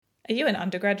Are you an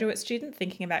undergraduate student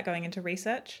thinking about going into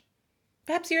research?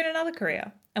 Perhaps you're in another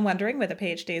career and wondering whether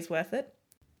PhD is worth it?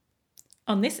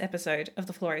 On this episode of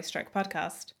the Florey Stroke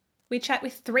podcast, we chat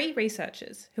with 3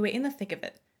 researchers who are in the thick of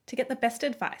it to get the best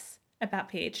advice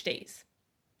about PhDs.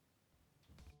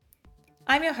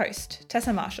 I'm your host,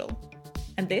 Tessa Marshall,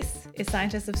 and this is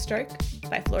Scientists of Stroke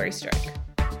by Florey Stroke.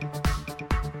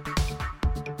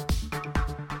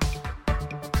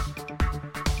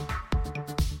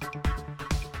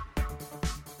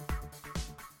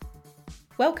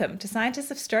 Welcome to Scientists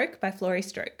of Stroke by Florey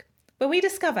Stroke, where we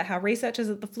discover how researchers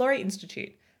at the Florey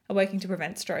Institute are working to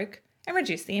prevent stroke and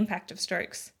reduce the impact of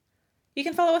strokes. You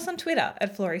can follow us on Twitter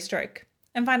at Florey Stroke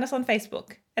and find us on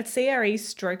Facebook at CRE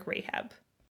Stroke Rehab.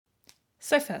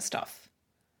 So first off,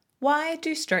 why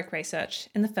do stroke research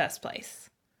in the first place?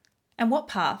 And what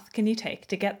path can you take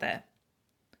to get there?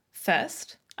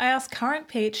 First, I asked current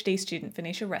PhD student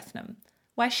Venetia Rethnam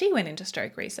why she went into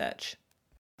stroke research.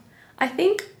 I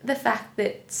think the fact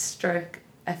that stroke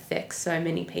affects so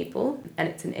many people, and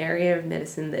it's an area of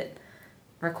medicine that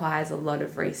requires a lot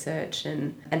of research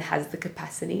and has the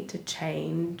capacity to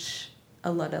change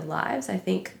a lot of lives, I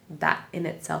think that in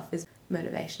itself is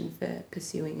motivation for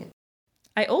pursuing it.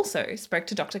 I also spoke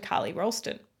to Dr. Carly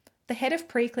Ralston, the head of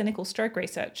preclinical stroke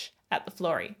research at the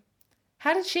Florey.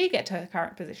 How did she get to her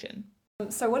current position?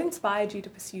 So what inspired you to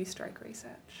pursue stroke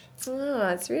research? Oh,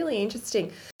 it's really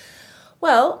interesting.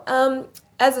 Well,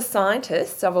 as a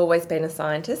scientist, I've always been a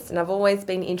scientist and I've always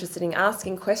been interested in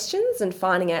asking questions and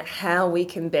finding out how we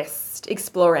can best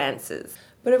explore answers.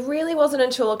 But it really wasn't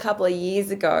until a couple of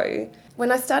years ago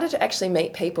when I started to actually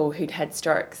meet people who'd had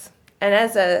strokes. And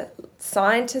as a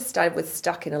scientist, I was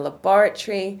stuck in a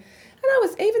laboratory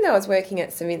and even though I was working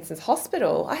at St Vincent's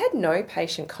Hospital, I had no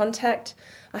patient contact.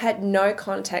 I had no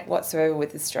contact whatsoever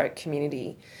with the stroke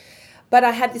community. But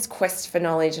I had this quest for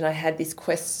knowledge and I had this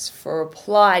quest for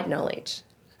applied knowledge.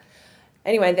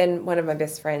 Anyway, then one of my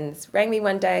best friends rang me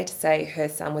one day to say her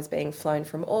son was being flown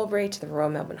from Albury to the Royal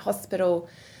Melbourne Hospital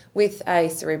with a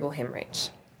cerebral hemorrhage.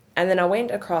 And then I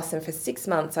went across and for 6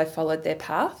 months I followed their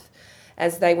path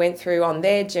as they went through on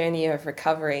their journey of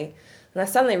recovery. And I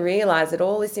suddenly realised that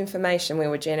all this information we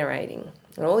were generating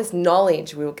and all this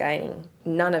knowledge we were gaining,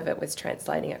 none of it was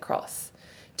translating across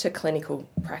to clinical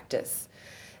practice.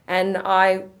 And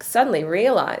I suddenly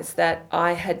realised that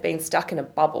I had been stuck in a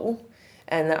bubble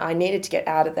and that I needed to get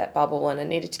out of that bubble and I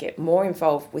needed to get more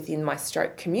involved within my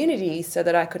stroke community so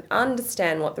that I could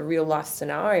understand what the real life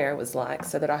scenario was like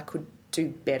so that I could do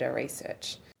better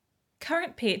research.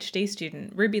 Current PhD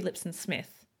student Ruby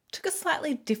Lipson-Smith took a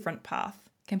slightly different path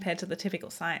compared to the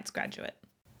typical science graduate.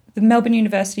 The Melbourne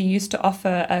University used to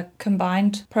offer a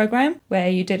combined program where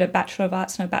you did a Bachelor of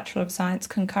Arts and a Bachelor of Science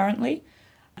concurrently.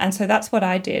 And so that's what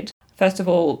I did. First of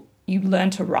all, you learn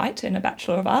to write in a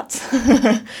Bachelor of Arts.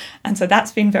 And so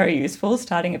that's been very useful,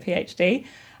 starting a PhD.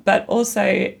 But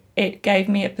also it gave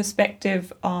me a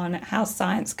perspective on how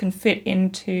science can fit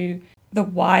into the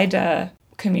wider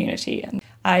community. And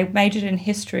I majored in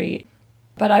history,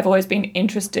 but I've always been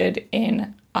interested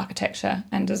in architecture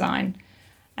and design.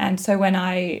 And so when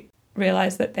I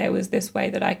realised that there was this way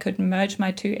that I could merge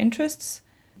my 2 interests,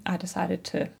 I decided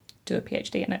to do a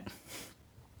PhD in it.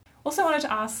 Also wanted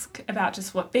to ask about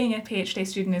just what being a PhD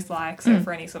student is like, so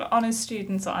for any sort of honours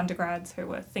students or undergrads who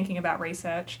were thinking about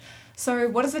research. So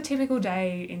what does a typical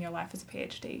day in your life as a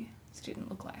PhD student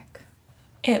look like?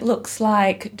 It looks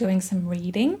like doing some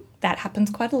reading. That happens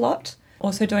quite a lot.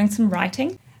 Also doing some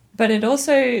writing. But it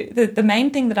also, the main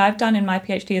thing that I've done in my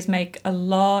PhD is make a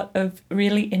lot of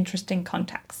really interesting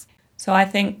contacts. So I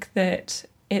think that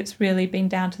it's really been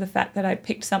down to the fact that I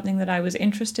picked something that I was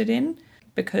interested in,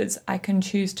 because I can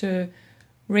choose to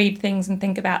read things and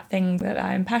think about things that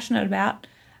I'm passionate about.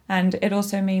 And it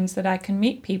also means that I can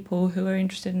meet people who are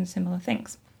interested in similar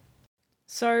things.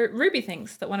 So Ruby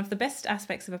thinks that one of the best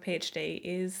aspects of a PhD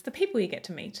is the people you get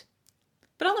to meet.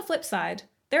 But on the flip side,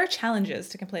 there are challenges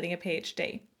to completing a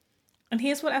PhD. And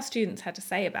here's what our students had to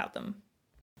say about them.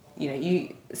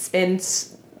 You spend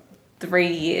 3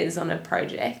 years on a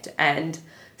project and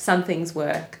some things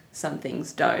work, some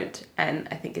things don't. And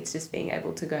I think it's just being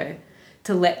able to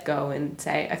let go and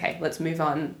say, okay, let's move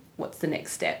on. What's the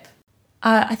next step?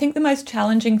 I think the most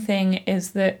challenging thing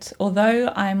is that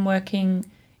although I'm working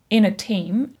in a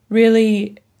team,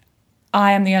 really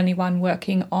I am the only one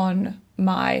working on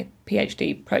my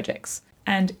PhD projects.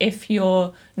 And if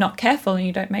you're not careful and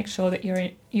you don't make sure that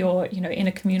you're in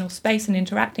a communal space and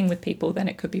interacting with people, then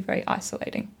it could be very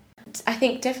isolating. I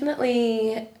think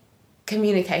definitely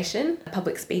communication,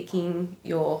 public speaking,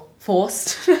 you're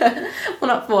forced, well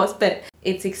not forced, but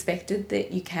it's expected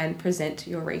that you can present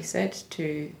your research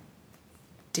to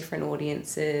different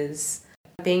audiences,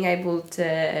 being able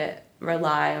to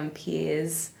rely on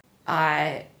peers.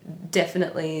 I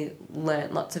definitely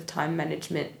learnt lots of time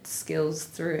management skills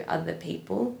through other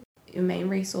people. Your main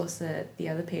resource are the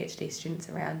other PhD students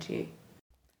around you.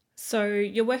 So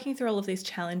you're working through all of these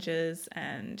challenges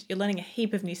and you're learning a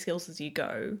heap of new skills as you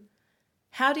go.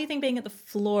 How do you think being at the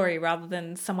Florey rather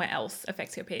than somewhere else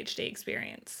affects your PhD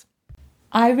experience?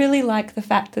 I really like the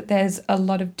fact that there's a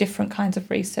lot of different kinds of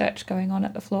research going on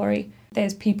at the Florey.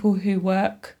 There's people who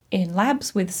work in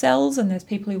labs with cells, and there's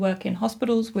people who work in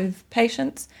hospitals with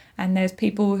patients, and there's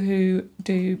people who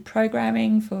do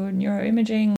programming for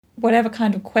neuroimaging. Whatever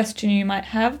kind of question you might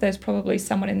have, there's probably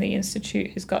someone in the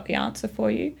institute who's got the answer for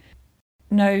you.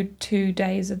 No 2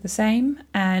 days are the same,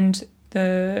 and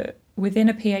within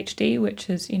a PhD, which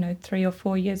is 3 or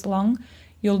 4 years long,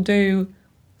 you'll do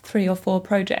 3 or 4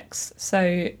 projects.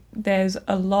 So there's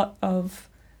a lot of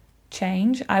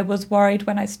change. I was worried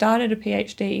when I started a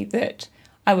PhD that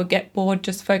I would get bored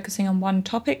just focusing on one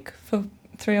topic for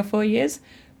 3 or 4 years.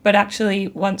 But actually,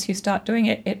 once you start doing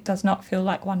it, it does not feel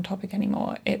like one topic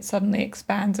anymore. It suddenly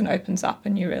expands and opens up,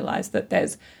 and you realise that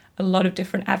there's a lot of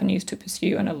different avenues to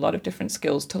pursue and a lot of different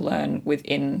skills to learn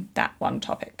within that one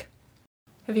topic.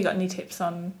 Have you got any tips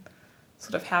on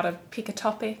sort of how to pick a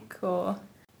topic or?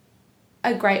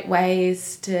 A great way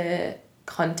is to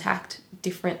contact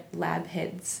different lab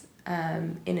heads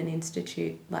in an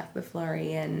institute like the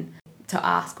Florey and to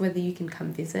ask whether you can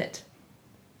come visit.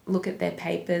 Look at their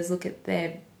papers, look at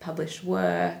their published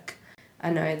work. I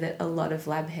know that a lot of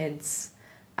lab heads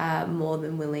are more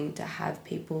than willing to have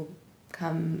people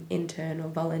come intern or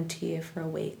volunteer for a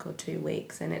week or 2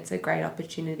 weeks, and it's a great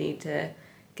opportunity to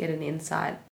get an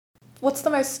insight. What's the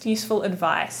most useful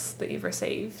advice that you've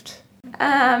received?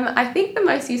 I think the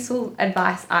most useful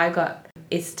advice I got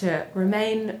is to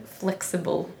remain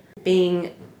flexible,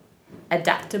 being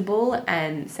adaptable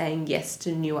and saying yes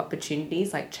to new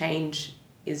opportunities. Like, change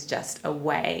is just a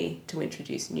way to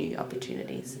introduce new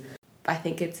opportunities. I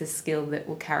think it's a skill that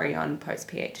will carry on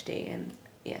post-PhD, and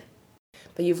yeah.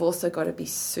 But you've also got to be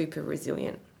super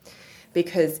resilient,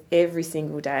 because every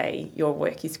single day your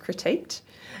work is critiqued,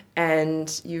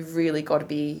 and you've really got to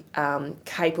be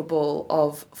capable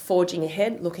of forging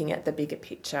ahead, looking at the bigger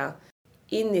picture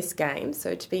in this game.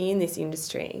 So to be in this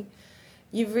industry,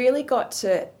 you've really got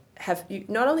to have, you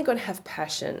not only got to have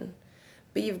passion,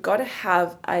 but you've got to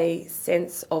have a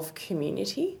sense of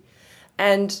community.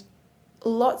 And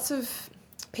lots of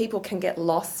people can get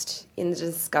lost in the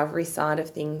discovery side of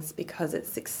things because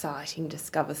it's exciting to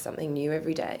discover something new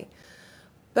every day.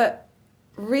 But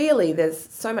really, there's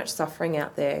so much suffering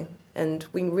out there, and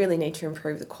we really need to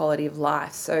improve the quality of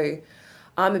life. So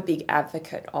I'm a big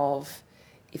advocate of,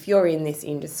 if you're in this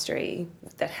industry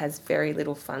that has very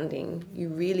little funding, you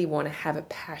really want to have a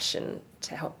passion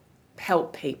to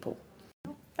help people.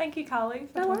 Thank you, Carly,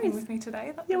 for talking with me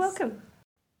today. You're welcome.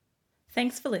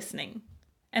 Thanks for listening.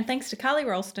 And thanks to Carly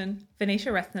Ralston,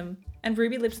 Venetia Rethnam, and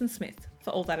Ruby Lipson-Smith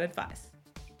for all that advice.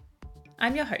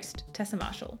 I'm your host, Tessa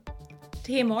Marshall.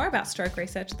 To hear more about stroke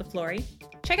research at the Florey,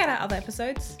 check out our other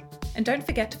episodes, and don't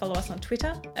forget to follow us on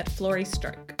Twitter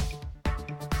 @FloreyStroke.